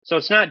So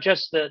it's not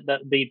just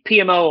the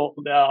PMO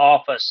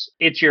office.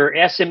 It's your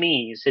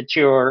SMEs. It's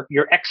your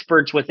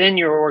experts within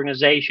your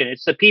organization.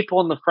 It's the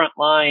people in the front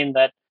line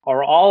that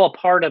are all a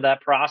part of that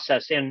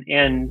process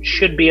and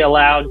should be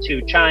allowed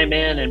to chime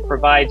in and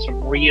provide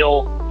some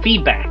real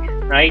feedback,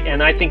 right?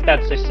 And I think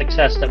that's the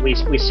success that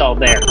we saw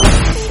there.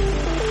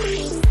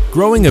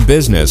 Growing a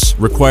business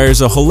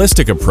requires a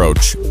holistic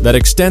approach that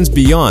extends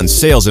beyond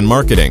sales and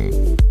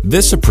marketing.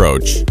 This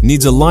approach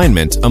needs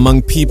alignment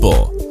among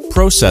people,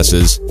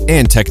 processes,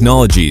 and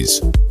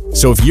technologies.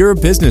 So if you're a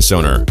business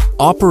owner,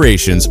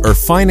 operations, or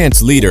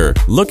finance leader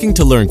looking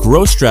to learn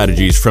growth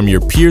strategies from your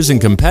peers and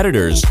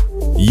competitors,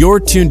 you're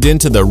tuned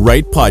into the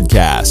right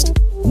podcast.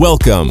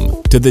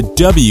 Welcome to the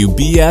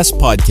WBS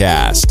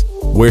Podcast,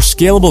 where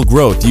scalable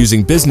growth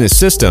using business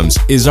systems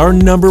is our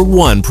number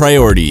one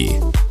priority.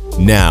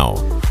 Now,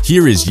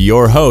 here is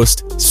your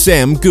host,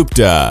 Sam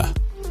Gupta.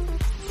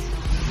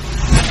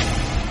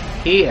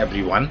 Hey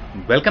everyone,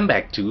 welcome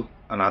back to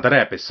another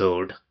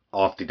episode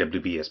of the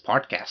WBS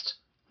Podcast.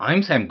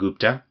 I'm Sam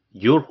Gupta,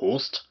 your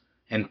host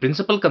and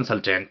principal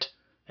consultant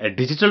at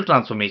digital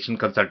transformation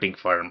consulting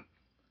firm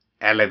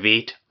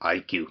Elevate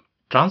IQ.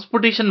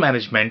 Transportation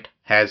management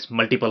has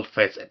multiple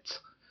facets,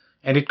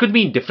 and it could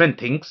mean different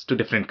things to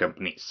different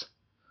companies.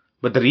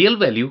 But the real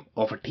value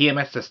of a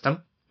TMS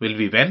system will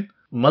be when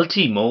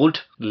multi-mode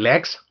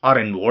legs are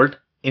involved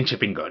in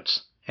shipping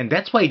goods. And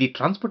that's why the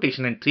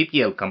transportation and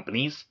 3PL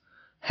companies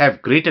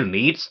have greater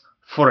needs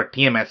for a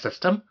TMS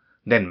system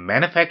than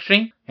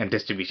manufacturing and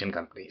distribution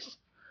companies.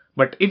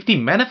 But if the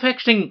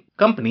manufacturing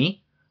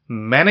company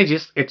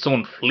manages its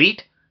own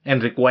fleet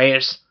and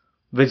requires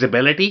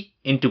visibility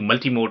into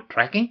multi-mode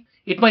tracking,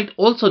 it might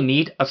also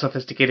need a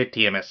sophisticated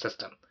TMS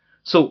system.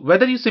 So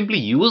whether you simply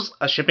use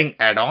a shipping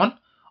add-on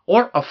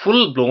or a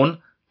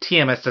full-blown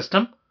TMS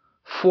system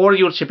for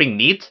your shipping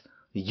needs,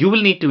 you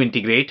will need to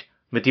integrate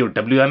with your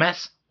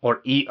WMS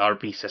or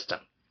ERP system.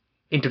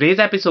 In today's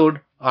episode,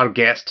 our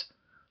guest,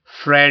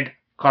 Fred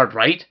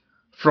Cartwright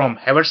from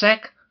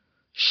Haversack,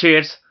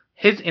 shares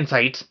his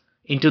insights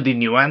into the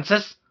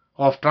nuances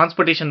of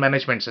transportation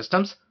management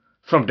systems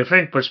from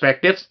different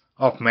perspectives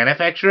of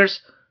manufacturers,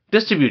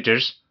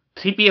 distributors,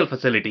 3PL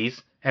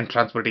facilities, and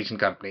transportation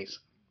companies.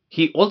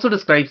 He also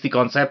describes the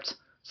concepts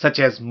such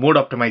as mode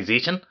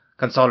optimization,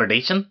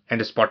 consolidation,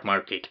 and a spot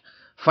market.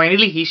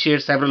 Finally, he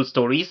shares several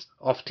stories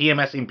of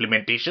TMS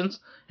implementations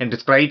and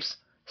describes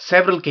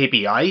several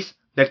KPIs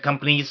that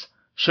companies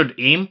should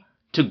aim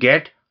to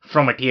get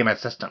from a TMS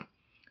system.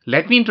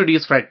 Let me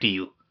introduce Fred to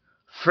you.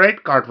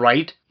 Fred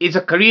Cartwright is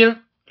a career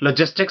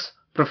logistics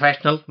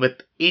professional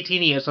with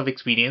 18 years of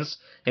experience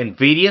in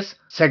various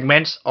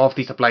segments of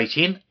the supply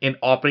chain in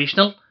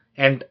operational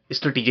and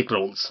strategic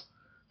roles.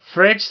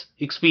 Fred's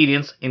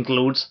experience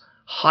includes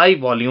high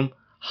volume,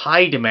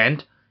 high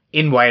demand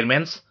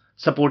environments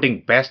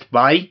supporting Best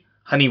Buy,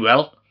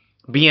 Honeywell,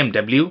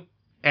 BMW,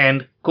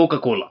 and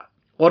Coca-Cola.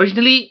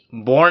 Originally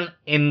born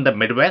in the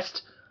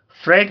Midwest,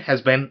 Fred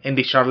has been in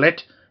the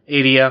Charlotte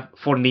area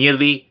for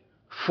nearly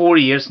 4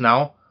 years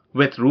now,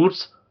 with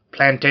roots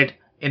planted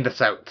in the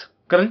South.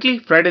 Currently,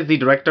 Fred is the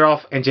Director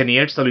of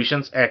Engineered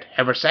Solutions at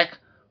Haversack,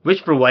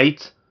 which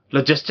provides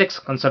logistics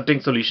consulting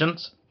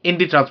solutions in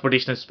the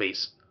transportation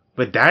space.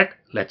 With that,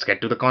 let's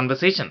get to the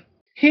conversation.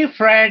 Hey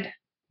Fred,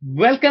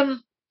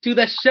 welcome to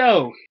the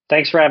show.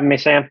 Thanks for having me,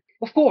 Sam.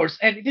 Of course,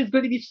 and it is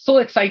going to be so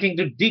exciting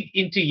to dig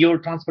into your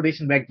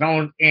transportation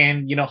background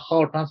and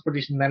how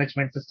transportation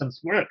management systems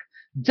work.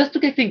 Just to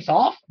get things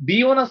off, do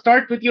you want to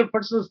start with your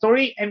personal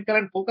story and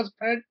current focus,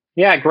 Fred?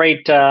 Yeah,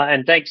 great.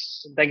 And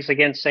thanks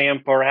again,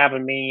 Sam, for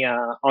having me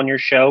on your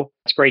show.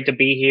 It's great to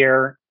be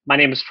here. My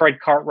name is Fred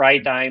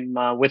Cartwright. I'm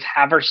with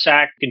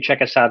Haversack. You can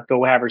check us out,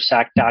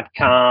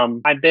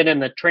 gohaversack.com. I've been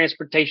in the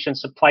transportation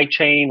supply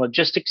chain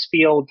logistics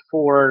field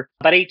for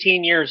about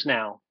 18 years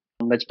now.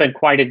 It's been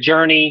quite a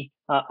journey.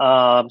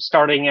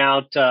 Starting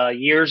out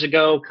years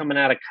ago, coming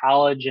out of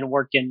college and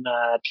working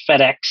at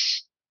FedEx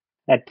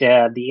at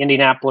the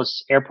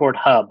Indianapolis Airport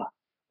Hub,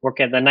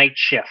 working the night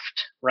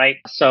shift, right?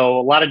 So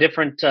a lot of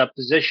different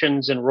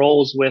positions and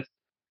roles with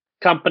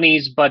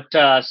companies, but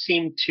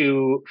seemed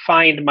to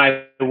find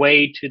my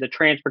way to the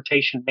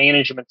transportation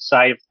management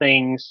side of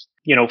things,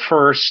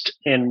 first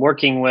in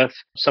working with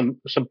some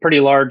pretty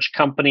large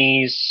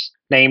companies,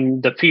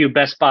 named a few: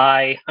 Best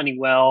Buy,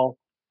 Honeywell,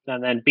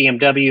 and then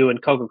BMW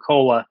and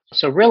Coca-Cola.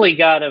 So really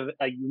got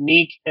a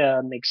unique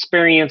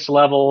experience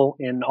level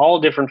in all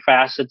different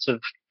facets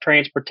of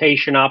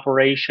transportation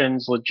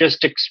operations,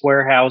 logistics,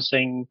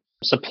 warehousing,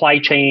 supply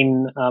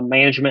chain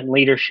management and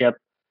leadership,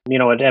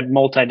 at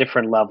multi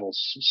different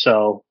levels.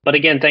 So, but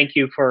again, thank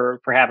you for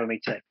having me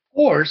today. Of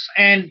course,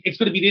 and it's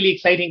going to be really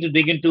exciting to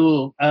dig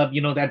into,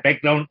 that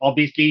background.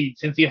 Obviously,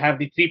 since you have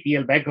the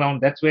 3PL background,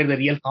 that's where the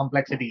real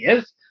complexity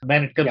is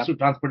when it comes to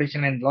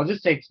transportation and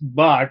logistics.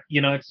 But,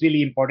 it's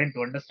really important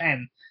to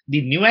understand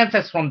the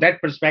nuances from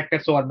that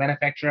perspective so our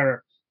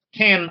manufacturer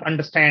can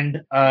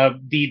understand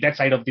that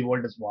side of the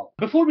world as well.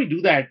 Before we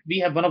do that, we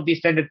have one of the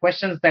standard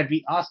questions that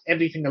we ask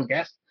every single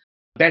guest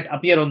that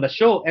appear on the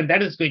show, and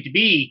that is going to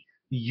be,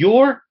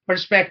 your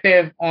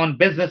perspective on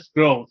business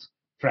growth,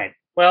 Fred?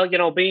 Well,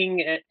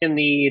 being in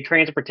the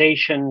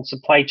transportation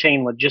supply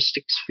chain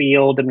logistics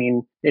field, I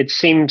mean, it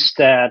seems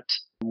that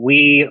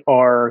we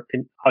are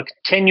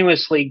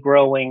continuously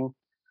growing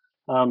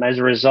as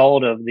a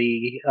result of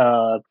the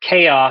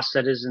chaos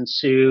that has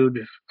ensued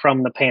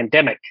from the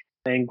pandemic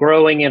and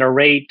growing at a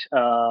rate,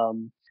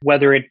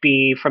 whether it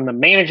be from the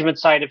management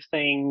side of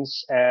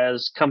things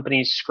as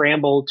companies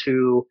scramble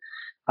to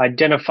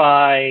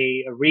identify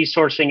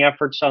resourcing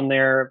efforts on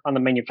the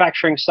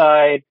manufacturing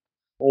side,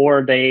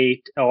 or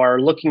they are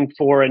looking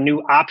for new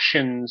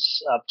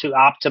options to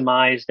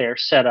optimize their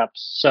setups.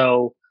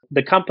 So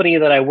the company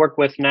that I work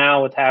with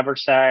now with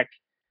Haversack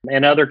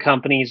and other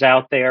companies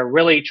out there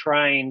really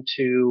trying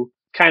to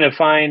kind of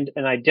find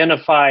and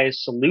identify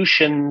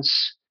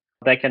solutions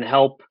that can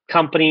help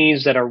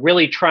companies that are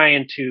really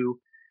trying to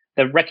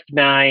that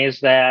recognize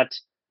that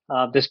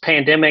this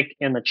pandemic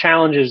and the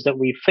challenges that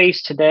we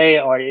face today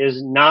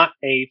is not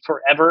a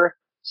forever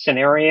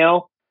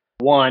scenario.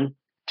 One,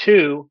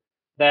 two,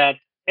 that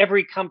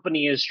every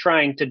company is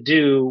trying to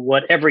do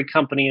what every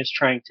company is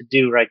trying to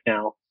do right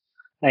now.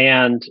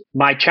 And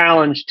my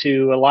challenge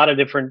to a lot of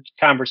different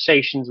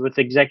conversations with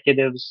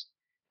executives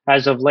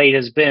as of late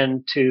has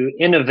been to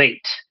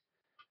innovate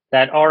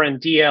that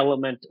R&D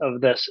element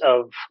of this,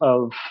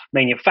 of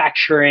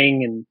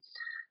manufacturing and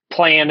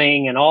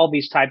planning and all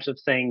these types of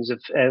things. If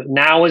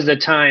now is the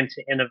time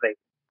to innovate.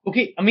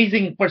 Okay,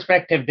 amazing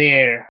perspective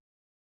there.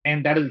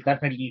 And that is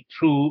definitely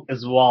true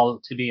as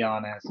well, to be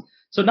honest.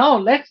 So now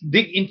let's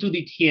dig into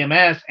the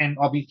TMS, and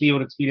obviously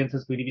your experience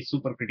is going to be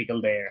super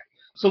critical there.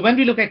 So when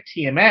we look at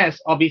TMS,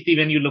 obviously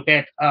when you look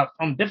at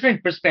from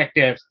different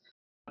perspectives,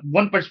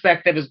 one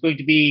perspective is going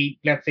to be,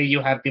 let's say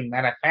you have the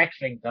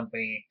manufacturing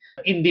company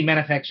in the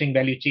manufacturing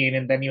value chain,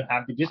 and then you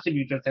have the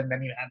distributors, and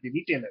then you have the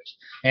retailers,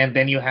 and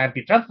then you have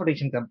the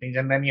transportation companies,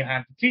 and then you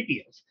have the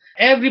 3PLs.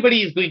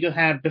 Everybody is going to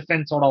have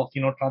different sort of,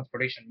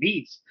 transportation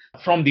needs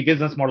from the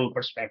business model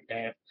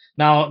perspective.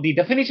 Now, the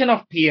definition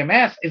of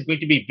TMS is going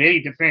to be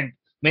very different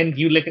when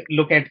you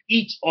look at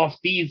each of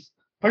these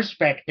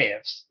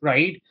perspectives,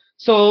 right?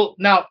 So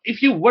now,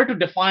 if you were to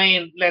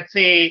define, let's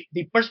say,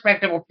 the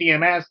perspective of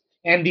TMS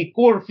and the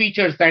core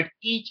features that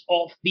each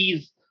of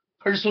these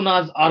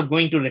personas are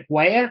going to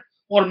require,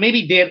 or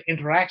maybe their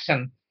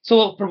interaction.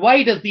 So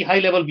provide us the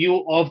high-level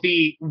view of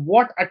the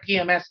what a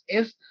TMS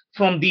is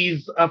from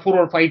these 4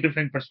 or 5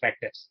 different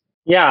perspectives.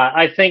 Yeah,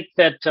 I think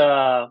that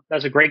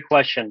that's a great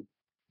question.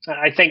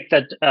 I think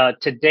that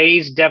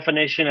today's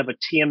definition of a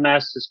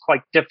TMS is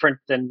quite different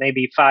than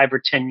maybe 5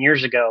 or 10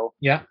 years ago.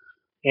 Yeah.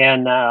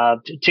 And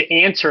to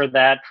answer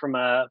that from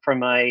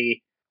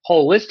a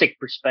holistic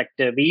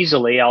perspective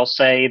easily, I'll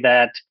say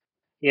that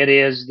it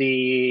is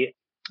the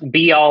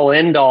be all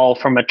end all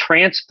from a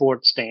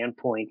transport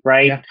standpoint,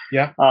 right?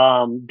 Yeah.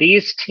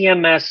 These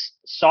TMS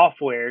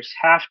softwares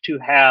have to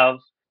have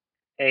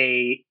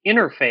a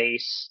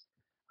interface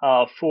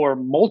for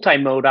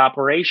multi-mode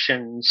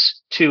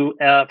operations to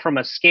from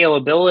a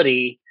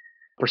scalability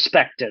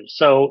perspective.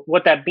 So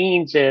what that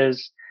means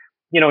is,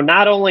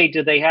 not only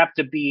do they have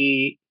to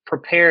be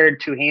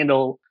prepared to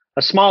handle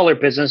smaller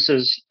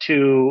businesses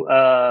to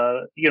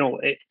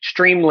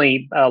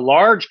extremely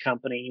large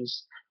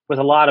companies with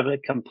a lot of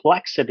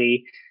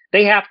complexity,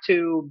 they have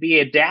to be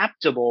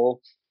adaptable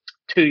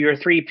to your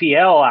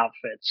 3PL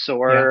outfits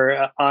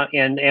or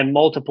and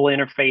multiple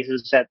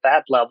interfaces at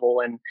that level.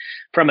 And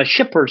from a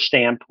shipper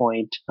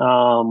standpoint,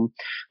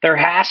 there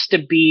has to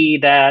be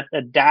that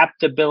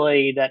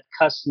adaptability, that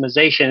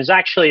customization. Is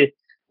actually,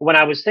 when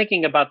I was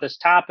thinking about this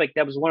topic,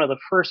 that was one of the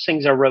first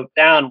things I wrote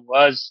down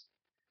was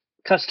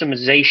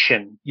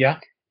customization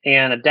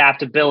and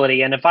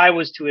adaptability. And if I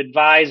was to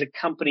advise a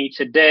company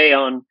today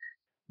on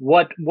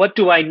what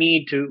do I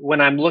need to, when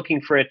I'm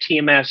looking for a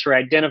TMS or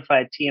identify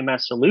a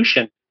TMS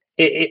solution,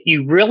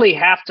 you really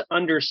have to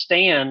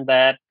understand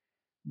that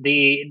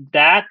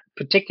that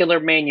particular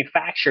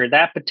manufacturer,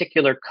 that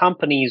particular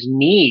company's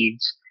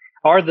needs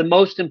are the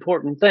most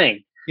important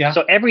thing. Yeah.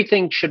 So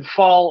everything should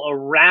fall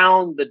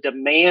around the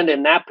demand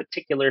in that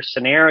particular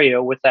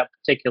scenario with that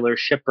particular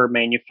shipper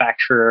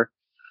manufacturer,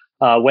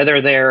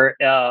 whether they're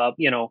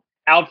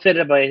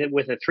outfitted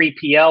with a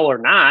 3PL or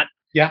not,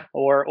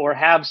 or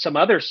have some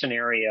other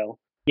scenario.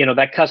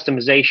 That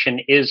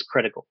customization is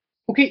critical.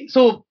 Okay,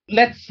 so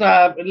let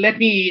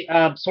me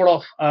sort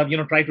of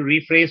try to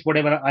rephrase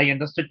whatever I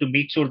understood to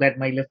make sure that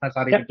my listeners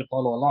are able to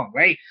follow along,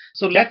 right?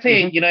 So let's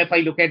say if I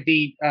look at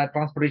the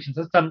transportation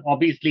system,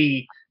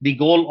 obviously the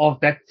goal of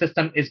that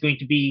system is going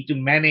to be to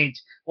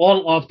manage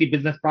all of the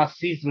business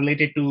processes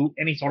related to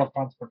any sort of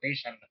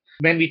transportation.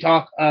 When we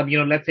talk,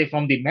 let's say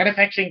from the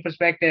manufacturing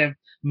perspective,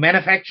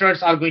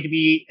 manufacturers are going to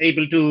be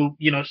able to,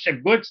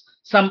 ship goods.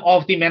 Some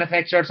of the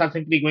manufacturers are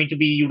simply going to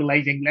be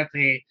utilizing, let's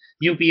say,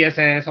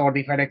 UPSs or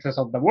the FedExes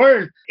of the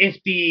world.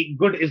 If the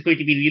good is going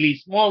to be really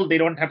small, they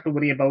don't have to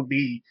worry about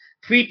the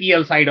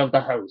 3PL side of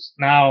the house.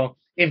 Now,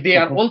 if they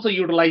are Mhm. also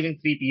utilizing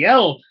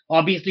 3PL,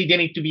 obviously they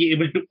need to be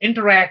able to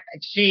interact,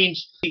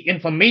 exchange the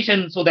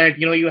information so that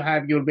you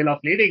have your bill of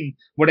lading,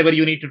 whatever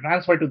you need to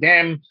transfer to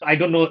them. I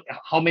don't know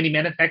how many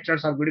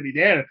manufacturers are going to be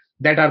there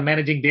that are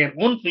managing their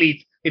own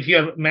fleets. If you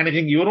are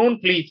managing your own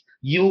fleets,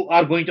 you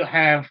are going to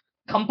have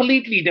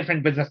completely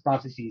different business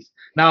processes.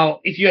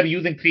 Now, if you are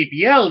using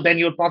 3PL, then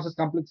your process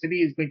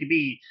complexity is going to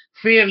be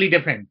fairly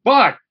different.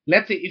 But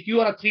let's say if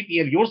you are a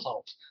 3PL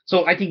yourself,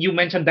 so I think you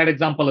mentioned that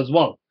example as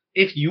well.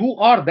 If you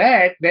are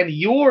that, then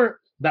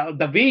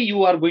the way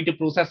you are going to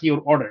process your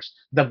orders,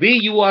 the way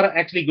you are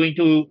actually going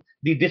to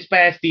the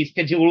dispatch, the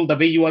schedule, the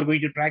way you are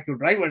going to track your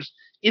drivers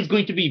is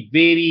going to be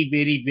very,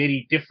 very,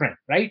 very different,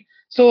 right?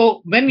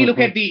 So when we look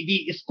Mhm. at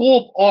the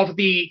scope of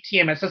the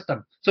TMS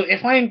system, so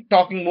if I'm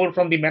talking more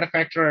from the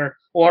manufacturer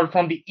or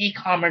from the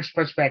e-commerce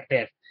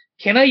perspective,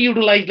 can I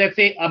utilize, let's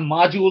say, a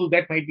module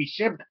that might be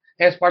shipped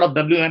as part of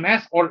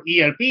WMS or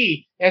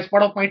ERP as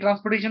part of my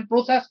transportation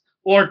process?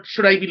 Or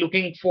should I be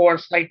looking for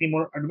slightly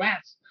more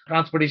advanced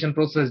transportation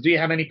process? Do you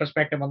have any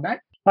perspective on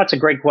that? That's a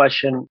great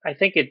question. I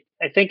think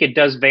it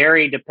does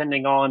vary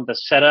depending on the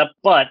setup,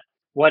 but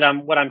what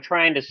I'm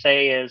trying to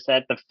say is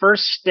that the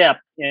first step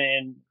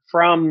in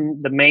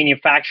from the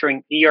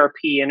manufacturing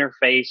ERP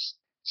interface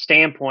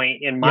standpoint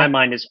in my Yeah.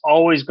 mind is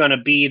always going to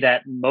be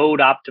that mode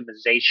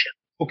optimization,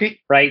 Okay.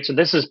 right? So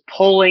this is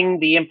pulling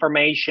the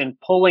information,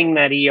 pulling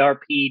that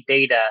ERP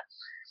data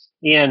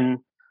in,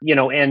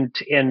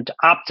 and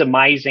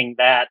optimizing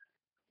that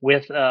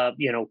with,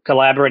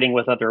 collaborating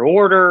with other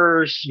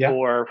orders Yeah.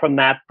 or from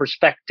that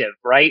perspective,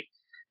 right?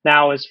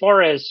 Now, as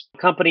far as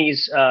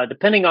companies,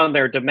 depending on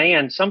their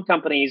demand, some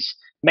companies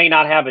may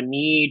not have a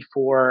need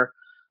for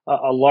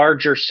a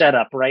larger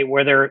setup, right?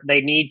 Where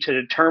they need to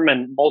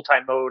determine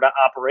multi-mode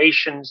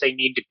operations, they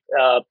need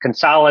to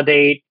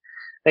consolidate.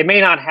 They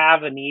may not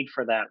have a need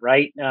for that,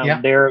 right?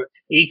 Yeah. Their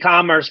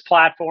e-commerce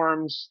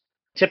platforms,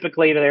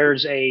 typically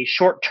there's a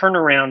short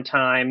turnaround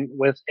time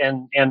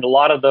and a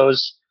lot of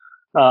those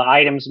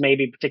items may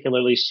be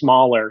particularly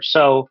smaller.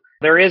 So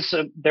there is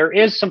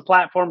some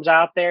platforms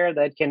out there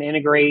that can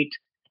integrate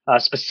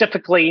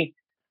specifically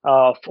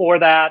for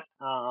that.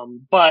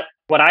 But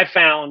what I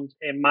found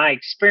in my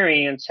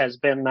experience has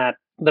been that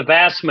the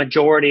vast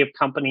majority of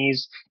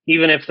companies,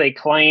 even if they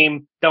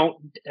claim don't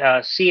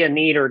see a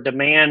need or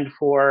demand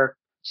for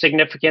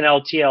significant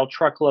LTL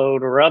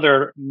truckload or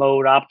other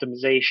mode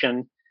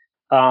optimization,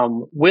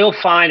 will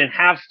find and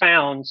have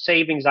found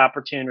savings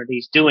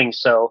opportunities doing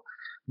so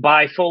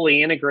by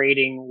fully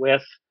integrating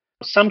with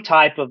some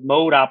type of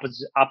mode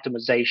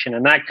optimization.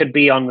 And that could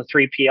be on the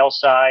 3PL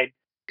side,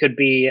 could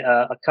be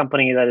a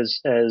company that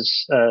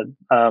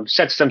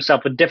sets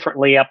themselves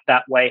differently up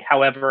that way.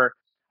 However,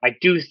 I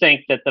do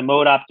think that the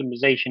mode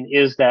optimization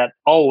is that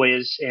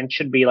always and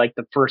should be like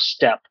the first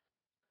step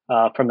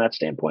from that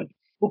standpoint.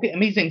 Okay,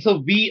 amazing.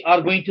 So we are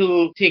going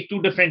to take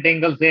two different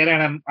angles there,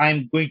 and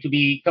I'm going to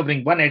be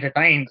covering one at a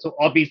time. So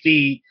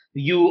obviously,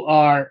 you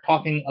are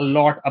talking a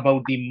lot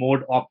about the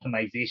mode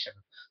optimization.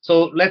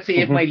 So let's say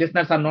if Mm-hmm. my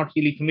listeners are not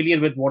really familiar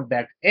with what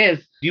that is,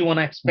 do you want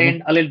to Mm-hmm.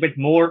 expand a little bit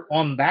more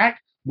on that?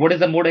 What is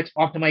the mode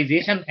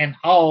optimization and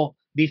how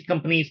these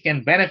companies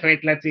can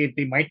benefit? Let's say if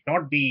they might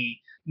not be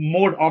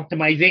mode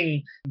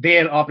optimizing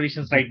their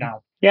operations right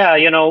now. Yeah,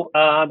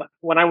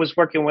 when I was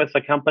working with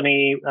a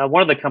company,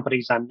 one of the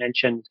companies I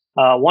mentioned,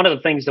 one of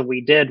the things that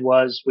we did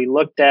was we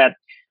looked at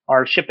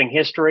our shipping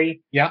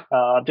history Yeah.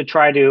 to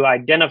try to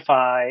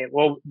identify.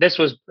 Well, this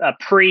was a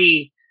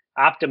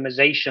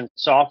pre-optimization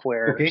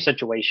software Okay.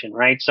 situation,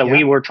 right? So we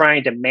Yeah. were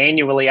trying to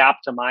manually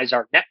optimize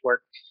our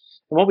network.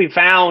 And what we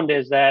found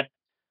is that,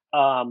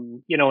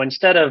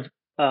 instead of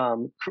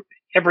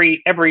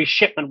every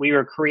shipment we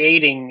were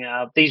creating,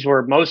 these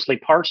were mostly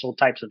parcel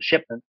types of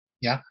shipments.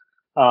 Yeah.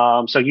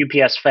 So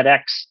UPS,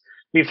 FedEx,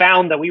 we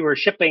found that we were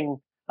shipping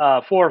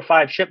 4 or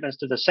 5 shipments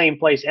to the same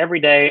place every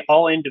day,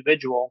 all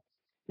individual,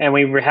 and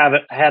we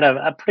had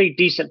a pretty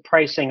decent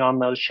pricing on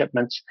those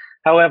shipments.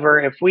 However,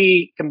 if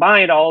we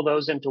combined all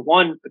those into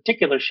one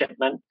particular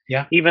shipment,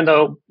 Yeah. even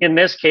though in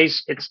this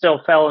case it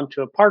still fell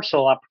into a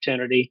parcel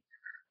opportunity,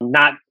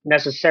 not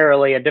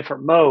necessarily a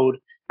different mode.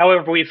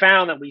 However, we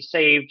found that we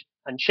saved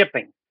on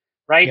shipping,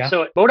 right? Yeah.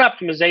 So mode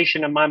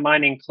optimization in my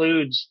mind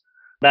includes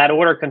that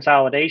order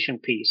consolidation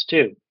piece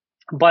too.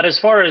 But as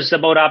far as the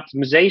mode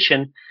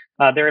optimization,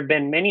 there have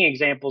been many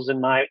examples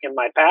in my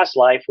past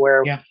life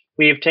where Yeah.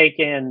 we have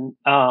taken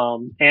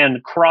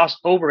and crossed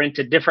over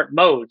into different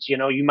modes.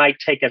 You might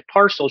take a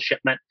parcel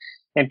shipment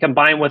and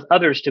combine with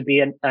others to be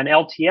an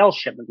LTL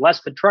shipment,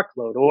 less the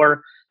truckload,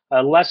 or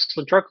less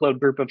the truckload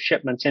group of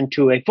shipments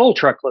into a full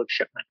truckload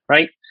shipment,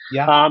 right?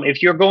 Yeah.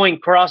 If you're going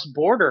cross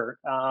border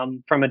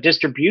from a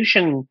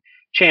distribution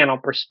channel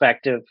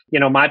perspective,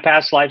 my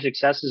past life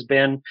success has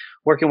been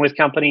working with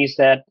companies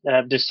that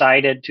have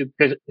decided to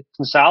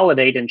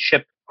consolidate and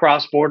ship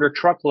cross-border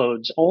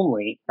truckloads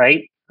only,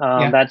 right?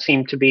 Yeah. That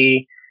seemed to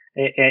be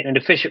an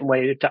efficient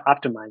way to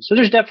optimize. So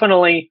there's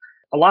definitely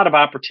a lot of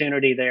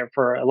opportunity there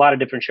for a lot of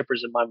different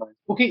shippers in my mind.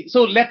 Okay,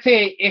 so let's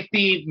say if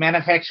the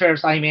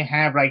manufacturers I may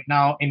have right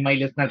now in my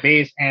listener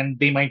base and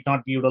they might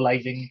not be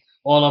utilizing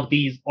all of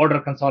these order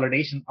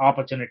consolidation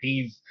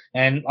opportunities,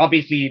 and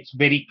obviously it's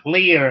very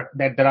clear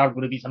that there are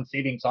going to be some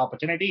savings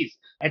opportunities,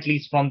 at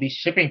least from the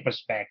shipping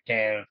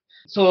perspective.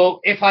 So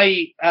if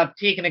I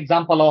take an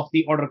example of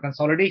the order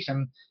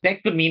consolidation,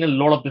 that could mean a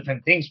lot of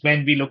different things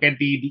when we look at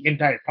the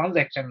entire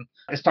transaction,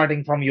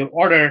 starting from your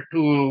order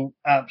to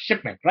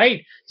shipment,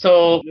 right?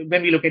 So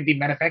when we look at the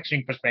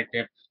manufacturing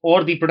perspective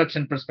or the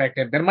production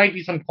perspective, there might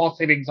be some cost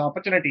savings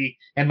opportunity.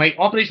 And my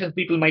operations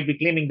people might be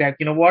claiming that,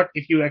 you know what,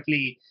 if you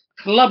actually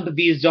clubbed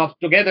these jobs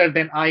together,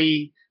 then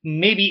I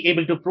may be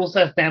able to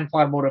process them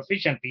far more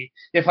efficiently.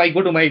 If I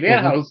go to my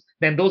warehouse,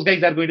 then those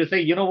guys are going to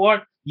say, you know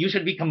what, you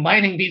should be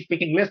combining these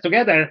picking lists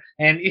together.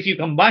 And if you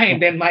combine,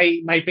 then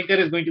my picker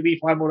is going to be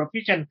far more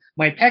efficient.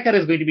 My packer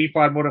is going to be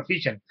far more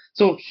efficient.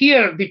 So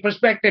here, the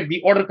perspective,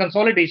 the order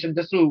consolidation,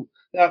 just to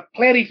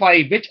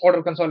clarify which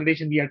order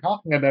consolidation we are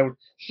talking about,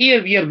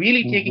 here we are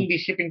really taking the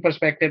shipping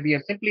perspective. We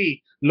are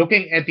simply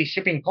looking at the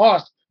shipping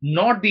cost,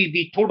 not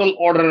the total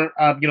order,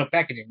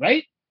 packaging,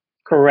 right?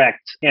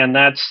 Correct. And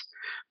that's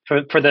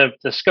for the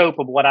scope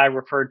of what I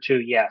referred to.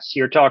 Yes,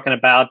 you're talking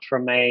about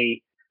from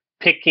a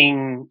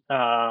picking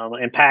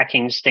and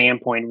packing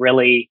standpoint,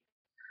 really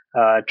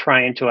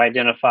trying to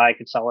identify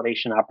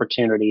consolidation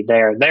opportunity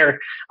there.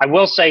 I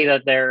will say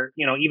that there,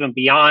 even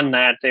beyond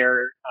that,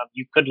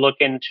 you could look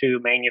into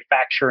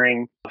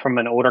manufacturing from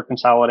an order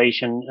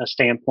consolidation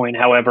standpoint.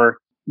 However,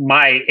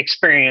 my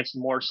experience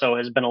more so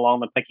has been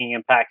along the picking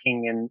and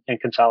packing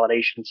and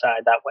consolidation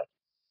side that way.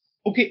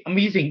 Okay,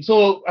 amazing.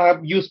 So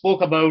you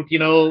spoke about,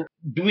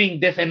 doing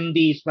this in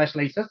the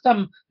specialized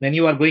system. Then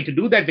you are going to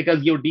do that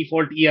because your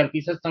default ERP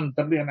systems,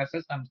 WMS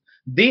systems,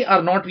 they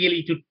are not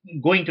really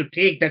going to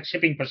take that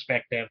shipping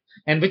perspective,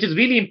 and which is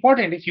really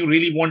important if you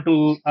really want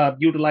to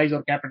utilize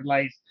or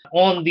capitalize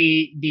on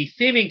the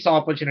savings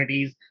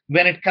opportunities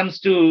when it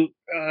comes to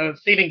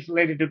savings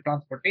related to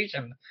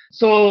transportation.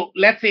 So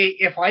let's say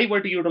if I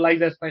were to utilize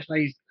a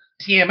specialized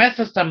TMS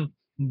system,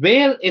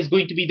 where is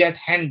going to be that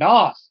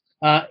handoff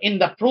in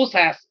the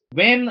process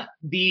when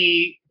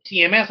the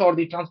TMS or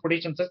the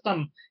transportation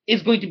system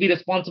is going to be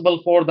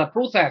responsible for the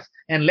process?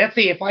 And let's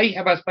say if I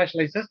have a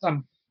specialized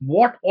system,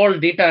 what all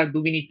data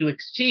do we need to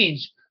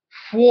exchange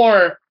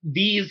for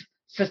these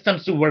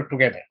systems to work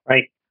together?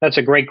 Right. That's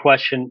a great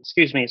question.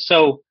 Excuse me.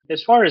 So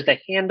as far as the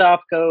handoff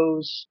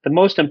goes, the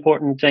most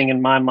important thing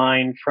in my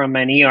mind from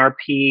an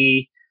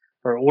ERP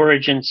or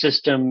origin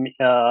system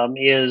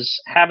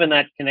is having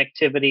that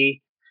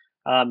connectivity.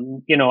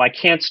 I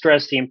can't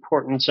stress the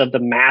importance of the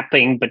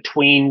mapping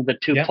between the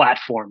two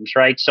platforms,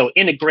 right? So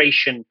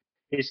integration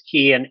is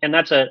key, and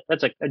that's a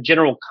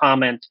general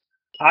comment.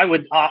 I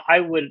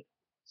would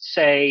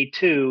say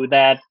too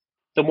that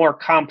the more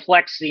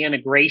complex the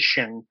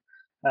integration,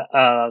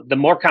 the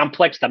more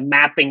complex the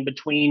mapping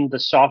between the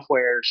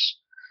softwares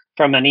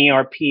from an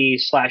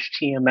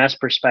ERP/TMS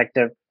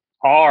perspective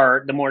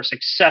are, the more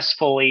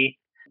successfully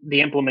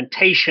the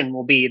implementation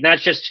will be. And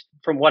that's just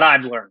from what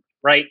I've learned,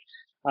 right?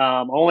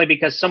 Only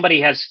because somebody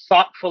has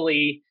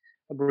thoughtfully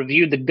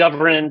reviewed the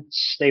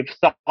governance, they've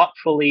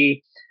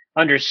thoughtfully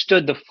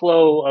understood the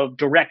flow of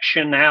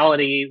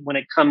directionality when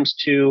it comes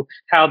to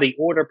how the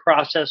order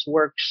process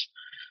works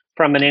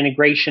from an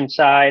integration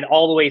side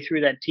all the way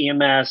through that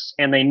TMS,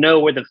 and they know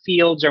where the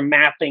fields are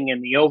mapping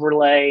and the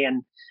overlay,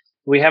 and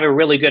we have a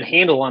really good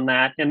handle on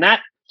that. And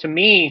that, to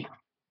me,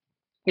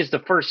 is the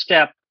first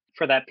step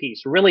for that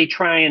piece, really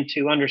trying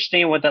to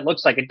understand what that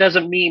looks like. It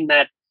doesn't mean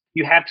that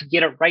you have to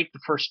get it right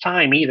the first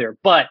time either.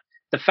 But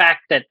the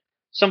fact that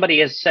somebody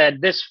has said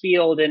this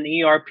field in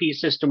ERP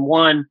system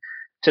 1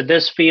 to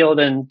this field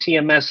in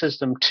TMS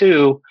system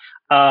 2,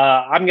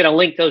 I'm going to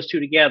link those two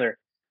together.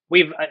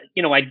 We've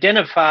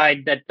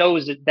identified that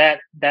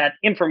that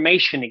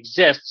information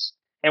exists,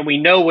 and we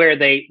know where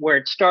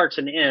it starts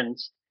and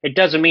ends. It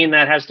doesn't mean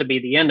that has to be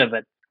the end of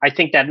it. I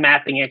think that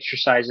mapping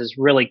exercise is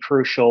really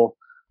crucial.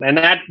 And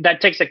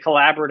that takes a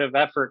collaborative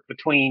effort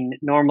between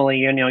normally,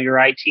 your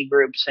IT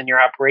groups and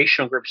your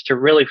operational groups to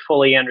really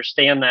fully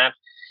understand that.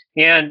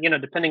 And,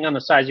 depending on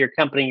the size of your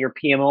company, your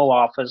PMO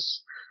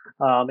office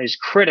is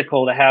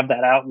critical to have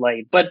that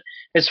outlay. But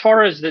as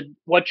far as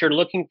what you're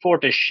looking for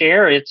to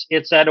share,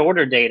 it's that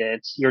order data,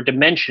 it's your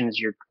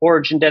dimensions, your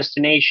origin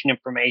destination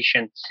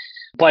information.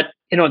 But,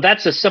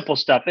 that's the simple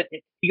stuff.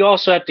 You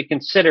also have to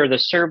consider the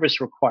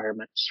service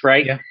requirements,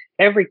 right? Yeah.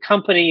 Every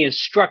company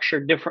is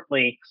structured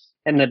differently.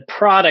 And the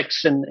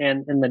products and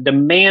the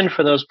demand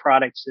for those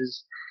products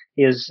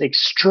is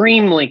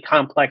extremely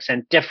complex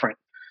and different,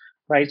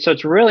 right? So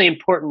it's really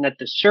important that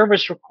the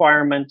service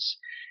requirements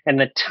and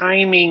the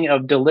timing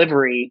of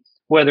delivery,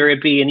 whether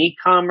it be an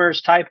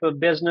e-commerce type of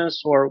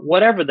business or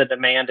whatever the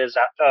demand is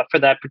for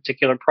that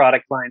particular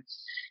product line,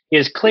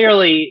 is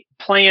clearly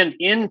planned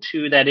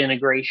into that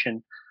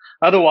integration.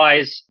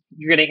 Otherwise,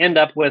 you're going to end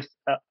up with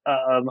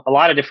a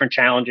lot of different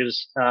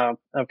challenges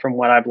from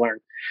what I've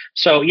learned.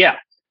 So yeah.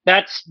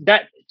 That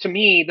to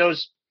me,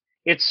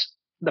 it's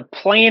the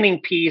planning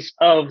piece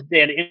of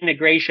that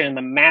integration,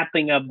 the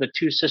mapping of the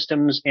two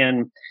systems,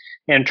 and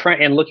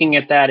looking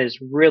at that is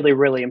really,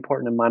 really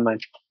important in my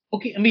mind.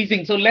 Okay,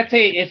 amazing. So let's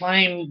say if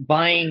I'm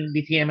buying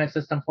the TMS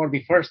system for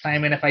the first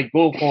time, and if I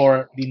go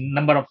for the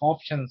number of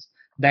options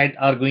that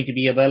are going to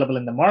be available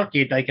in the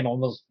market, I can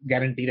almost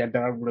guarantee that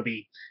there are going to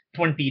be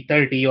 20,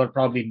 30, or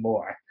probably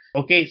more.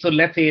 Okay, so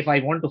let's say if I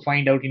want to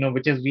find out,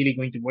 which is really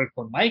going to work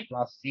for my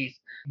processes,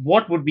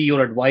 what would be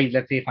your advice?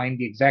 Let's say if I'm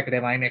the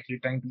executive, I'm actually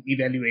trying to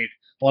evaluate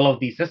all of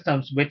these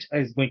systems, which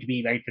is going to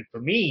be right fit for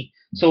me.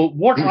 So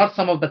what are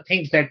some of the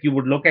things that you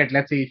would look at,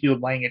 let's say if you're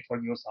buying it for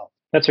yourself?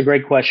 That's a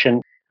great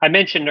question. I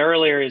mentioned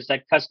earlier is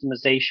that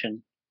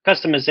customization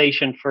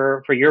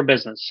for your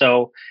business.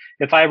 So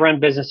if I run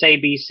business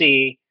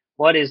ABC,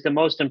 what is the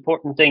most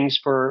important things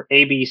for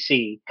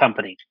ABC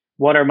company?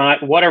 What are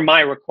my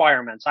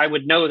requirements? I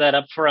would know that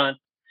up front,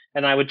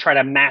 and I would try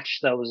to match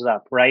those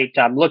up, right?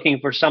 I'm looking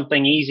for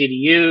something easy to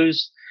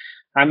use.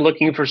 I'm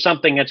looking for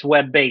something that's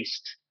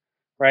web-based,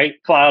 right?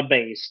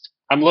 Cloud-based.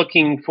 I'm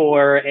looking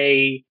for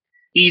a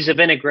ease of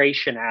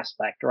integration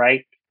aspect,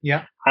 right?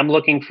 Yeah. I'm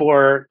looking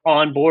for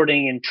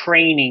onboarding and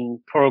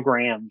training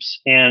programs.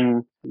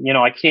 And,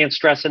 I can't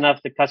stress enough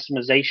the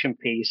customization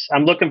piece.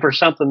 I'm looking for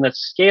something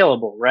that's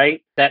scalable,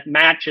 right? That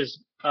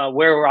matches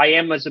where I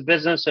am as a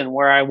business and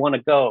where I want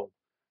to go.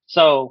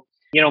 So,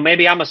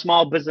 maybe I'm a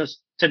small business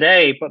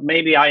today, but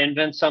maybe I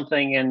invent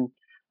something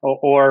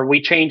or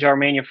we change our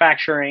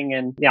manufacturing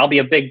and I'll be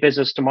a big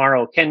business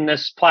tomorrow. Can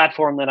this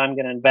platform that I'm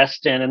going to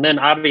invest in? And then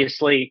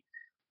obviously,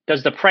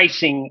 does the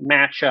pricing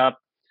match up?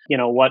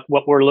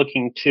 What we're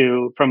looking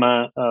to from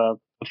a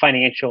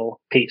financial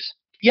piece.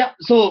 Yeah.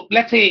 So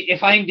let's say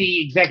if I'm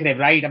the executive,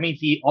 right? I mean,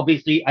 see,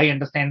 obviously I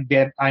understand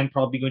that I'm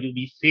probably going to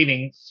be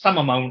saving some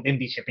amount in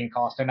the shipping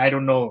cost. And I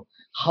don't know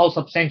how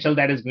substantial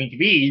that is going to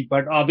be.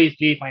 But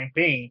obviously if I'm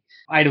paying,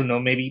 I don't know,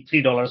 maybe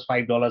 $3,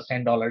 $5,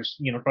 $10,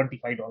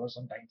 $25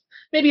 sometimes,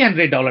 maybe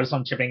 $100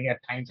 on shipping at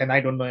times. And I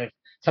don't know if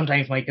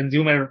sometimes my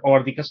consumer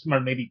or the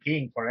customer may be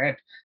paying for it.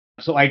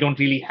 So I don't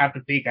really have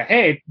to take a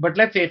hit. But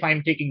let's say if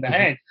I'm taking the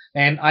hit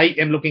and I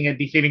am looking at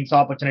the savings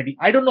opportunity,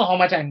 I don't know how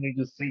much I'm going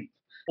to save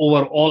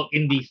overall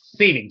in the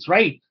savings,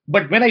 right?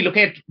 But when I look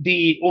at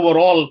the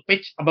overall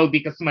pitch about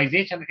the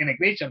customization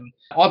integration,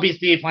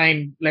 obviously if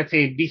I'm, let's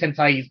say, a decent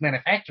sized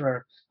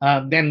manufacturer,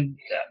 then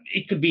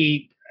it could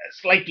be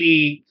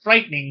slightly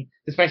frightening,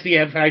 especially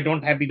if I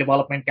don't have the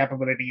development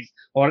capabilities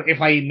or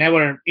if I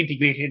never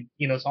integrated,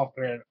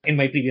 software in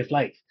my previous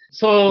life.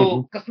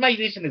 So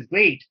customization is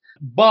great,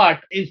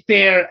 but is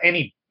there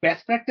any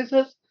best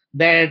practices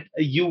that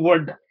you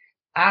would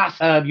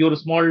ask your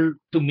small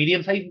to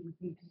medium-sized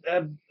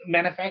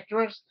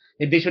manufacturers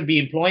if they should be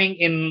employing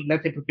in,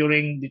 let's say,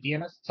 procuring the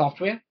TMS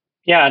software?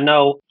 Yeah,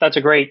 no, that's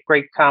a great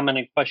comment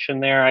and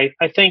question there. I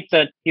think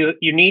that you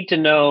need to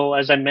know,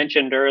 as I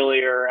mentioned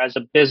earlier, as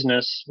a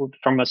business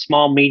from a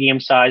small,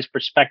 medium-sized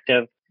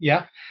perspective,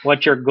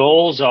 what your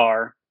goals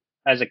are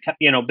as a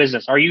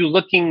business. Are you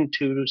looking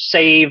to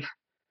save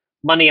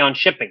money on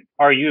shipping?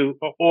 Are you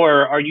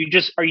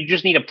just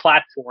need a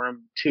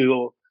platform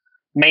to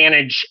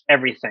manage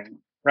everything,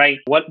 right?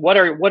 What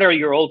are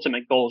your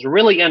ultimate goals?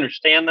 Really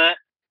understand that.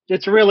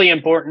 It's really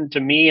important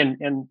to me,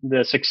 and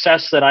the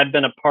success that I've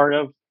been a part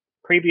of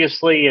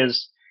previously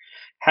is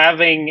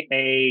having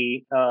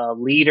a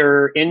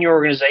leader in your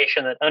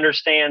organization that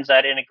understands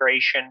that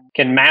integration,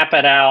 can map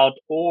it out,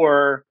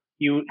 or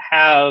you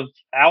have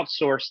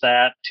outsourced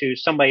that to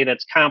somebody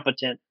that's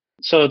competent.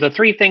 So the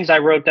three things I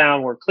wrote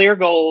down were clear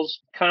goals,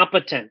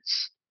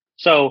 competence.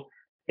 So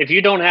if you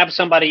don't have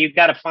somebody, you've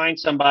got to find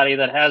somebody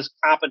that has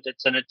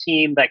competence and a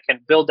team that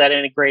can build that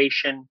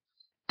integration.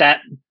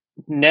 That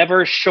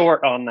never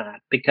short on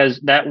that,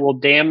 because that will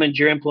damage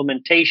your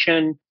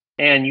implementation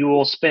and you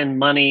will spend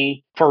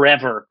money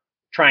forever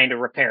trying to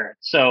repair it.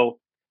 So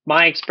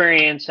my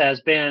experience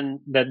has been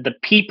that the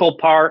people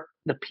part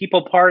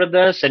of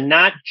this, and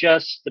not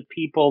just the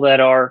people that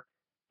are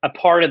a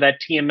part of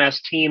that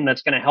TMS team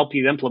that's going to help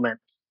you implement.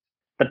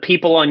 The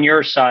people on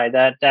your side,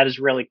 that is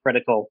really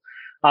critical.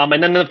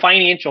 And then the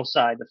financial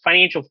side, the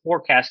financial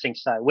forecasting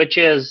side, which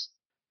is,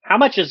 how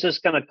much is this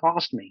going to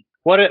cost me?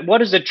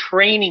 What is the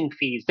training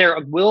fees? There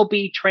will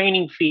be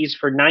training fees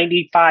for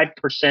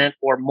 95%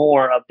 or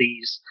more of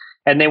these,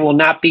 and they will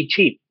not be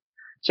cheap.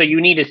 So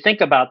you need to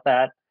think about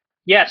that.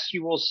 Yes,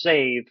 you will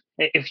save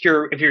if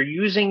you're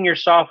using your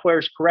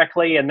softwares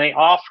correctly, and they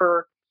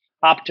offer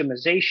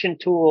optimization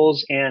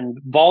tools and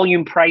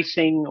volume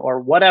pricing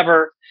or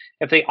whatever.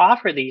 If they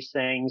offer these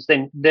things,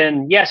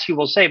 then yes, you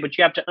will save, but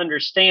you have to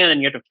understand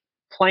and you have to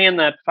plan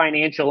that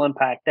financial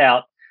impact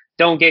out.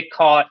 Don't get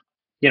caught,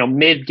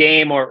 mid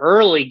game or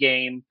early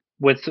game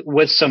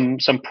with some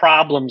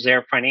problems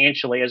there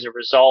financially as a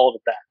result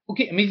of that.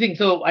 Okay, amazing.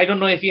 So I don't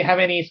know if you have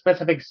any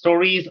specific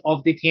stories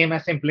of the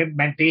TMS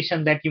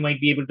implementation that you might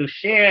be able to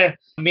share.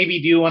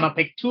 Maybe do you want to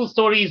pick two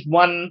stories,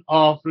 one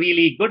of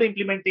really good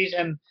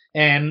implementation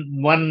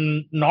and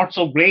one not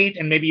so great,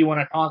 and maybe you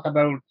want to talk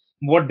about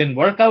what didn't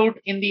work out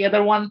in the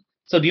other one?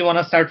 So do you want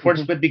to start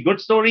first with the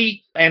good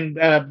story and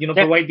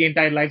provide the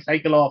entire life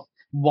cycle of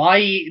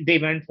why they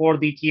went for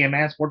the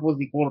TMS, what was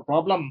the core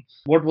problem,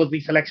 what was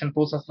the selection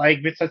process like,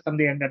 which system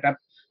they ended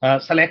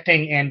up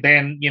selecting, and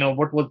then,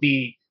 what was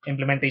the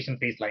implementation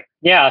phase like?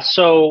 Yeah.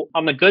 So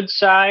on the good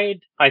side,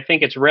 I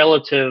think it's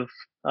relative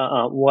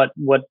what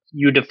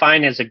you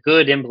define as a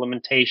good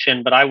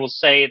implementation. But I will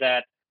say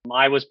that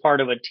I was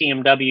part of a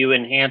TMW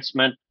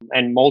enhancement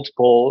and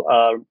multiple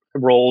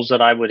roles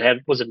that I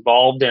was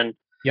involved in.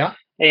 Yeah.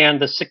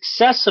 And the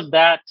success of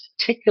that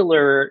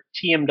particular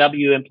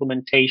TMW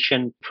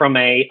implementation from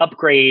a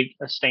upgrade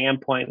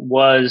standpoint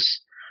was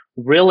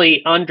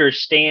really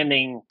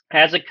understanding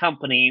as a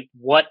company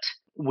what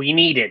we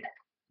needed.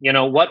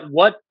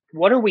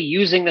 What are we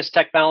using this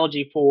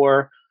technology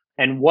for,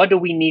 and what do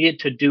we need it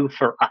to do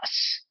for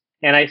us?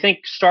 And I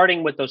think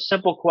starting with those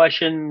simple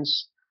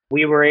questions,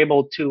 we were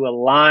able to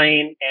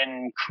align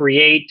and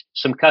create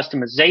some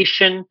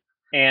customization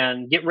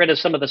and get rid of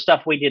some of the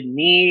stuff we didn't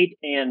need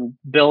and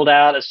build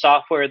out a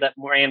software that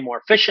ran more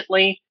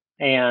efficiently.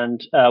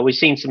 And we've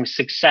seen some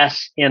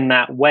success in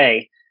that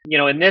way.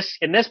 In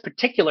this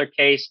particular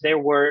case, there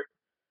were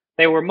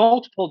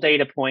multiple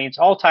data points,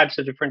 all types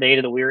of different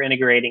data that we were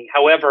integrating.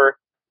 However,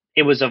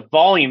 it was a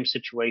volume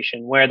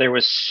situation where there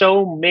was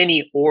so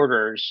many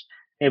orders,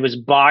 it was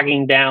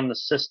bogging down the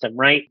system,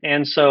 right?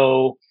 And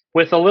so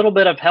with a little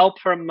bit of help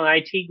from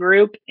my IT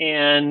group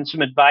and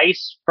some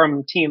advice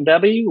from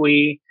TMW,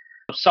 we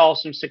saw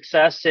some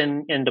success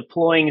in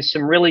deploying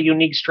some really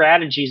unique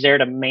strategies there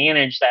to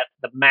manage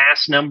the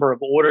mass number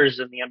of orders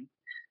and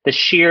the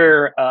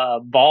sheer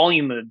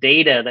volume of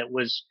data that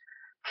was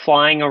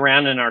flying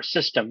around in our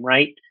system,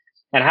 right?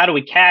 And how do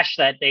we cache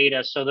that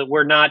data so that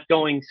we're not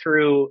going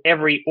through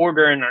every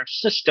order in our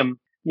system,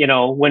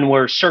 when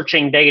we're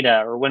searching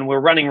data or when we're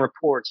running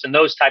reports and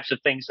those types of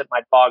things that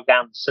might bog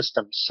down the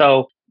system.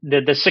 So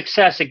the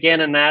success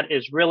again in that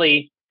is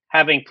really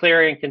having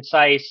clear and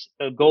concise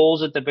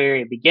goals at the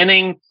very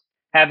beginning,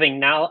 having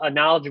now a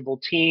knowledgeable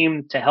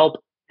team to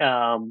help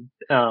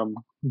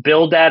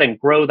build that and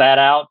grow that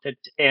out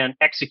and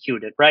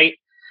execute it, right?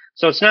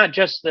 So it's not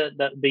just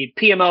the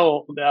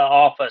PMO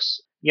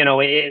office.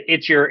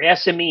 It's your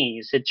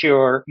SMEs, it's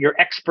your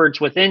experts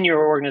within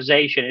your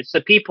organization. It's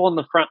the people in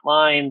the front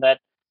line that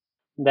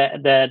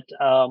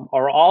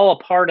are all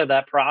a part of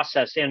that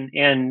process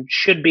and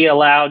should be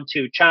allowed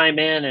to chime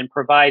in and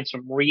provide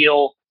some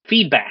real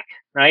feedback,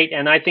 right?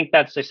 And I think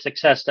that's the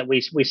success that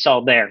we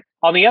saw there.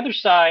 On the other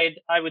side,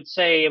 I would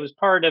say it was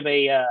part of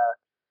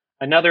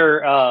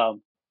another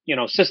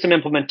system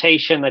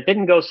implementation that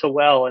didn't go so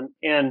well,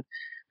 and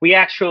we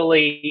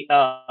actually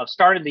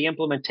started the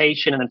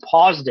implementation and then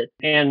paused it.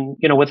 And,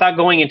 without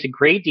going into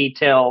great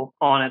detail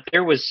on it,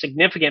 there was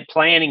significant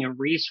planning and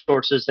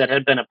resources that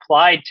had been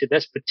applied to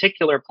this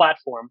particular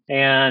platform,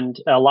 and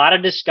a lot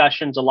of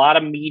discussions, a lot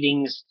of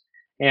meetings,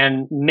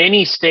 and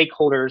many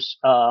stakeholders,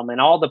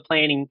 and all the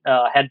planning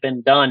had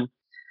been done.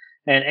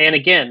 And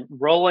again,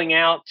 rolling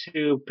out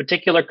to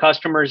particular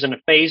customers in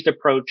a phased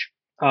approach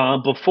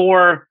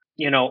before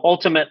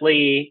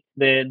ultimately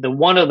the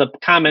one of the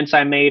comments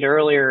I made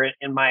earlier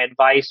in my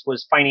advice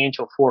was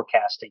financial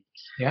forecasting.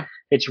 Yeah.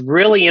 It's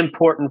really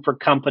important for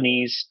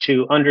companies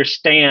to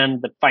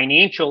understand the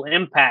financial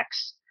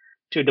impacts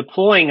to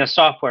deploying a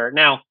software.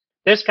 Now,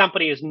 this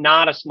company is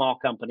not a small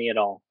company at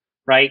all,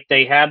 right?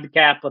 They have the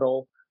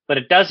capital, but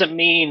it doesn't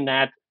mean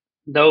that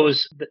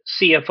those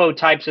CFO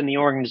types in the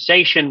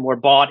organization were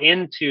bought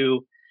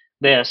into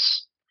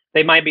this.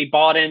 They might be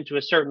bought into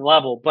a certain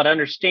level, but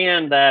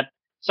understand that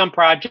some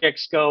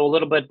projects go a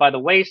little bit by the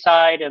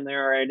wayside and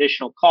there are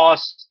additional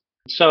costs.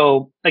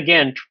 So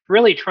again,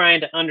 really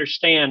trying to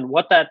understand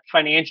what that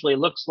financially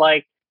looks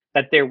like,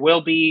 that there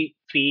will be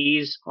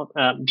fees.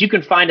 If you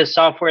can find a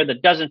software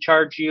that doesn't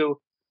charge you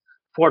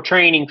for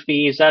training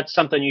fees, that's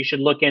something you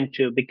should look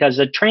into, because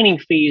the training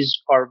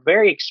fees are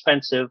very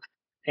expensive.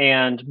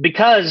 And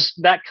because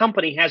that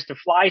company has to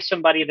fly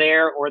somebody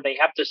there, or they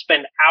have to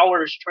spend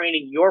hours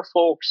training your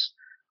folks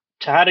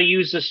to how to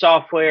use the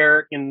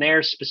software in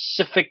their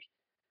specific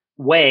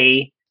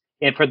way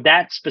and for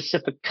that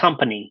specific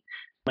company.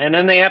 And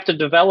then they have to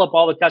develop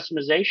all the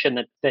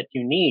customization that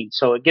you need.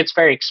 So it gets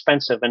very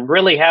expensive, and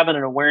really having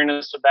an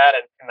awareness of that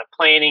and the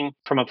planning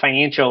from a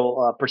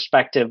financial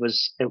perspective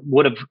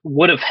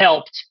would have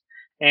helped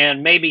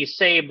and maybe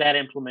save that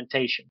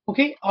implementation.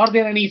 Okay. Are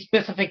there any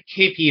specific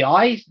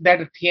KPIs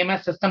that a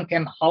TMS system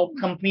can help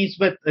companies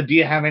with? Do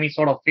you have any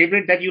sort of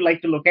favorite that you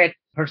like to look at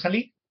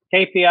personally?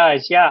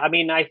 KPIs. Yeah. I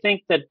mean, I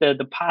think that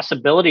the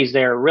possibilities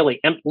there are really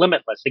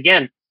limitless.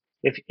 Again,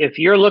 if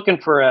you're looking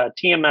for a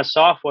TMS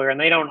software and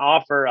they don't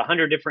offer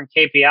 100 different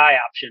KPI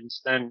options,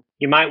 then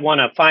you might want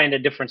to find a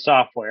different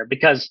software,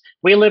 because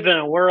we live in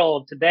a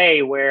world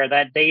today where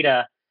that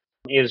data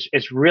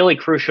is really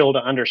crucial to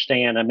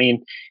understand. I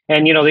mean,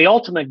 and the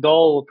ultimate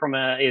goal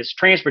is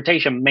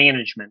transportation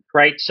management,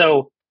 right?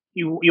 So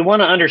you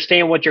want to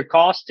understand what your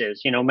cost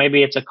is.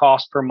 Maybe it's a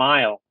cost per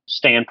mile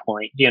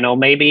standpoint.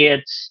 Maybe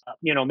it's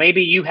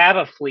maybe you have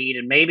a fleet,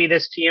 and maybe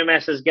this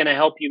TMS is going to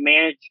help you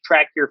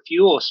track your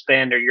fuel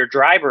spend or your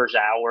driver's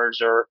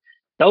hours or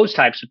those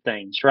types of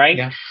things, right?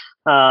 Yeah.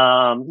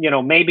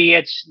 Maybe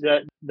it's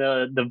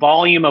the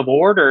volume of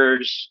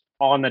orders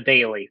on the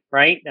daily,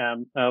 right?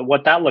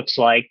 What that looks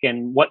like,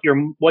 and what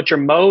your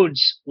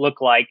modes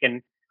look like,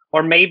 and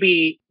or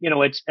maybe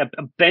it's a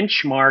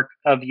benchmark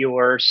of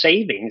your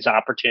savings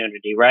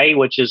opportunity, right?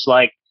 Which is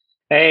like,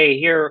 hey,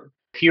 here,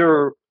 if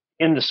you're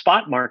in the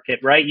spot market,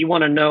 right, you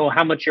want to know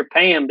how much you're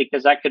paying,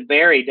 because that could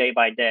vary day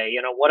by day.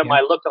 What am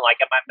I looking like?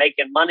 Am I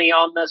making money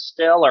on this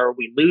still, or are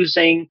we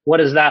losing? What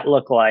does that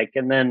look like?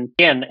 And then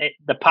again,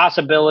 the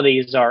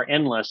possibilities are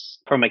endless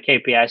from a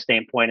KPI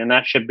standpoint, and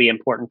that should be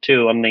important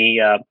too on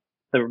the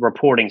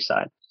reporting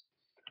side.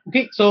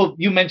 Okay, so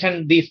you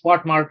mentioned the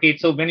spot market.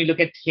 So when you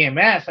look at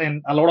TMS,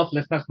 and a lot of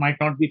listeners might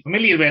not be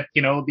familiar with,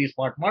 the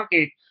spot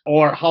market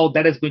or how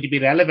that is going to be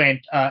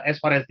relevant as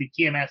far as the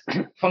TMS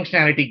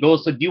functionality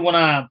goes. So do you want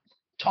to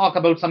talk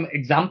about some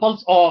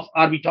examples of,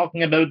 are we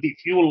talking about the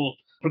fuel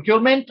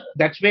procurement?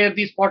 That's where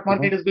the spot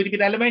market is going to be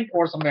relevant,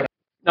 or somewhere else?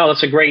 No,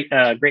 that's a great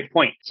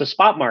point. It's a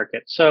spot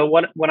market. So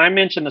when I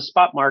mention the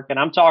spot market,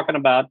 I'm talking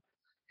about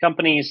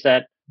companies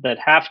that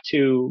have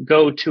to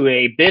go to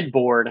a bid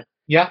board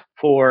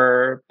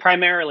for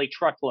primarily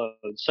truckloads.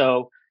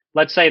 So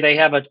let's say they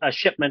have a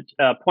shipment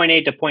point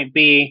A to point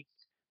B.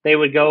 They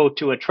would go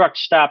to a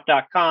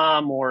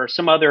truckstop.com or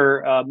some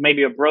other,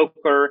 maybe a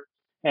broker,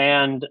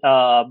 and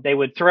they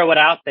would throw it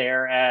out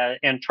there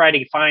and try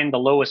to find the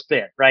lowest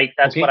bid, right?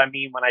 That's what I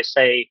mean when I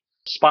say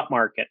spot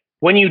market.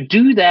 When you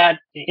do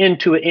that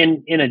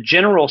in a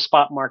general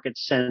spot market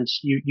sense,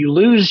 you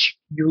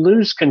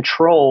lose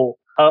control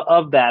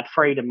of that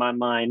freight, in my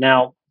mind.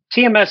 Now,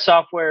 TMS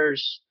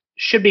softwares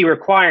should be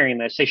requiring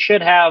this. They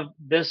should have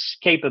this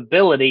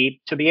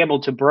capability to be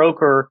able to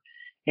broker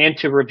and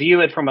to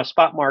review it from a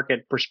spot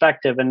market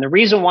perspective. And the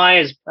reason why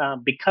is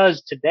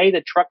because today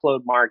the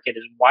truckload market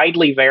is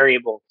widely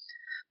variable.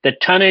 The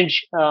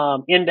tonnage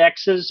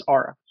indexes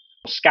are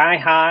sky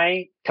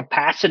high.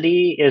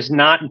 Capacity is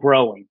not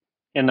growing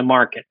in the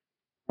market,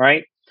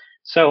 right?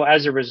 So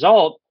as a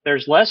result,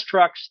 there's less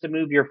trucks to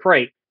move your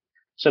freight.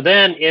 So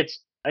then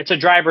it's a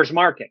driver's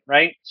market,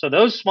 right? So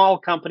those small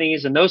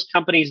companies and those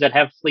companies that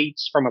have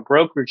fleets from a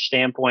brokerage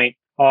standpoint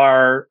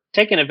are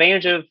taking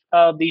advantage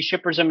of these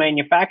shippers and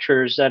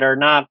manufacturers that are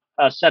not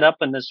set up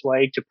in this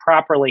way to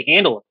properly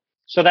handle it.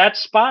 So that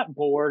spot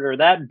board, or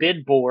that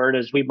bid board,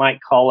 as we might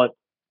call it,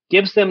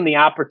 gives them the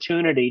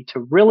opportunity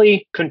to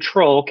really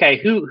control, okay,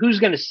 who's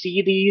going to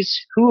see these?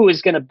 Who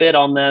is going to bid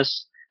on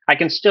this? I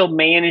can still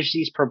manage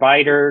these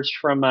providers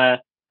from a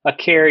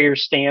carrier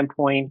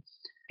standpoint.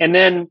 And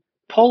then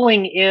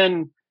pulling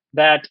in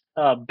that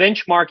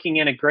benchmarking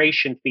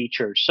integration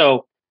feature.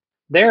 So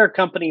there are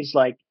companies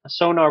like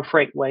Sonar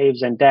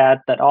FreightWaves and DAT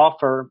that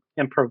offer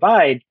and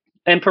provide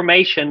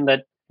information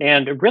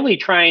and really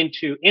trying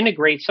to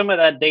integrate some of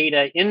that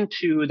data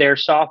into their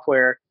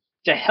software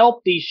to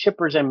help these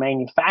shippers and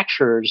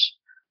manufacturers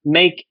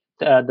make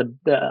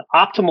the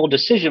optimal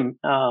decision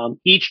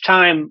each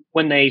time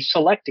when they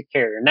select a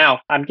carrier. Now,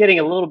 I'm getting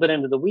a little bit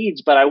into the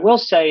weeds, but I will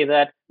say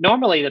that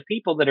normally the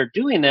people that are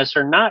doing this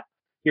are not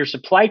your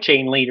supply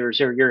chain leaders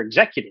or your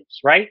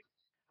executives, right?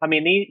 I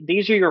mean,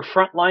 these are your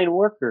frontline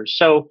workers.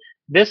 So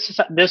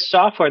this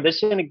software,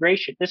 this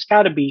integration, this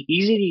got to be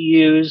easy to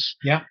use.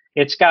 Yeah.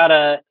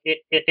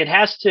 It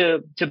has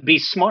to be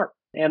smart.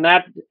 And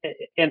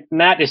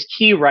that is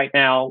key right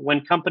now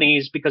when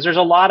companies, because there's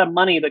a lot of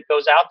money that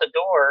goes out the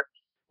door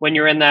when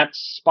you're in that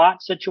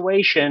spot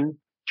situation,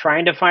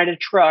 trying to find a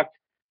truck.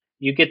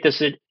 You get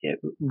this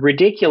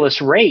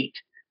ridiculous rate,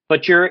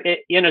 but you're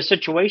in a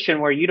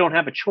situation where you don't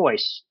have a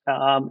choice.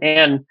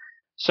 And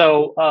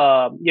so,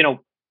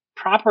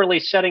 properly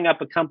setting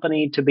up a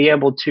company to be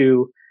able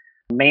to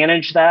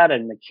manage that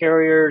and the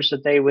carriers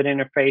that they would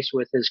interface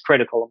with is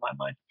critical in my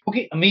mind.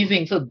 Okay,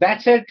 amazing. So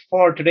that's it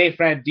for today,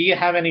 Fred. Do you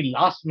have any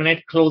last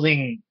minute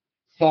closing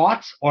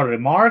thoughts or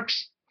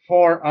remarks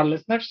for our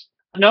listeners?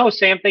 No,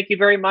 Sam, thank you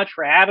very much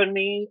for having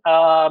me.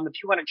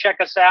 If you want to check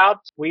us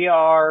out, we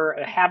are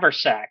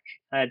Haversack.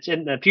 It's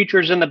in the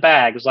future's in the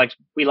bag, is like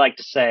we like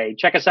to say.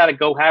 Check us out at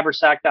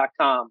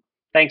gohaversack.com.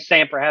 Thanks,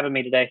 Sam, for having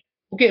me today.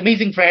 Okay,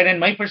 amazing, Fred. And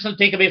my personal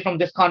takeaway from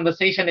this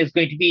conversation is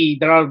going to be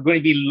there are going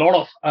to be a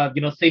lot of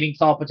savings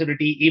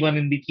opportunity even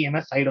in the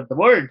TMS side of the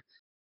world,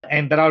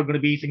 and there are going to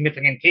be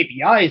significant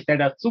KPIs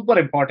that are super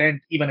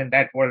important even in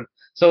that world.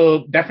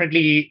 So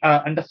definitely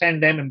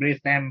understand them, embrace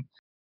them,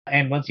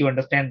 and once you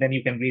understand, then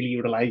you can really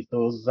utilize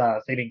those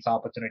savings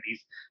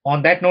opportunities.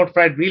 On that note,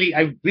 Fred,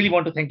 I really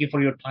want to thank you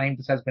for your time.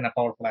 This has been a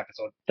powerful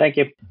episode. Thank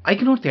you. I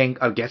cannot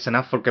thank our guests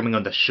enough for coming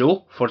on the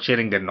show, for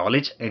sharing their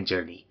knowledge and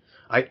journey.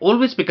 I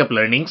always pick up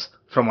learnings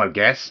from our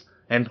guests,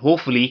 and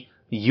hopefully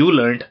you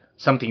learned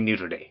something new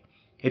today.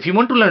 If you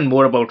want to learn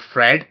more about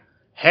Fred,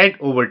 head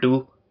over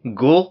to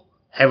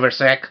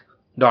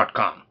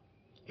gohaversack.com.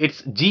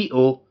 It's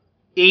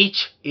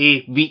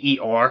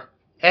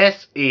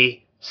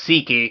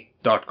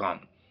GOHAVERSACK.com.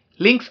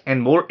 Links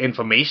and more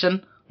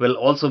information will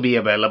also be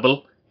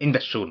available in the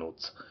show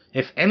notes.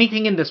 If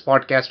anything in this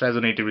podcast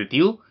resonated with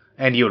you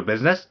and your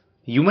business,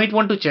 you might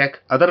want to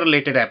check other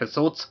related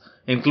episodes,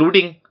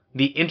 including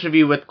the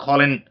interview with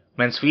Colin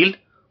Mansfield,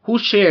 who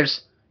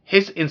shares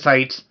his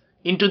insights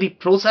into the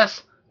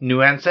process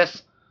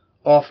nuances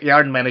of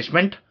yard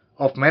management,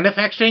 of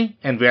manufacturing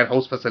and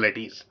warehouse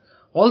facilities.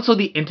 Also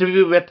the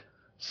interview with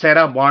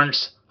Sarah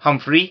Barnes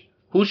Humphrey,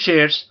 who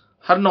shares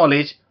her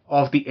knowledge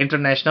of the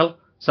international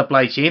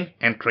supply chain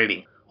and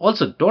trading.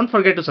 Also, don't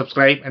forget to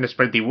subscribe and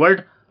spread the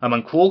word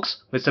among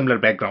folks with similar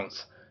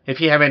backgrounds.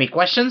 If you have any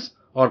questions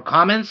or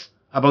comments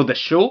about the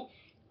show,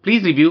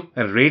 please review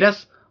and rate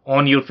us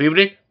on your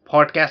favorite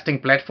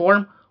podcasting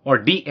platform or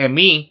DM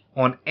me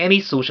on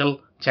any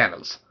social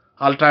channels.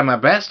 I'll try my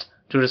best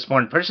to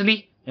respond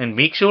personally and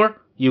make sure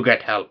you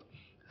get help.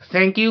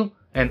 Thank you,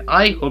 and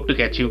I hope to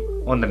catch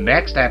you on the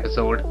next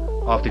episode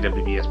of the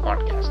WBS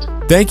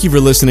Podcast. Thank you for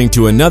listening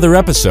to another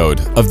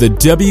episode of the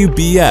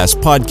WBS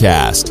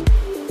Podcast.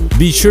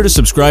 Be sure to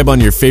subscribe on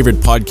your favorite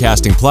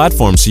podcasting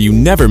platform so you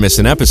never miss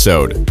an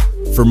episode.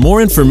 For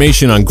more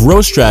information on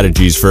growth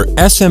strategies for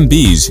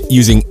SMBs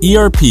using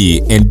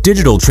ERP and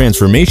digital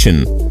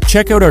transformation,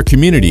 check out our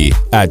community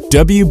at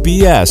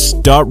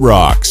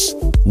WBS.rocks.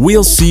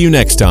 We'll see you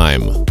next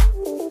time.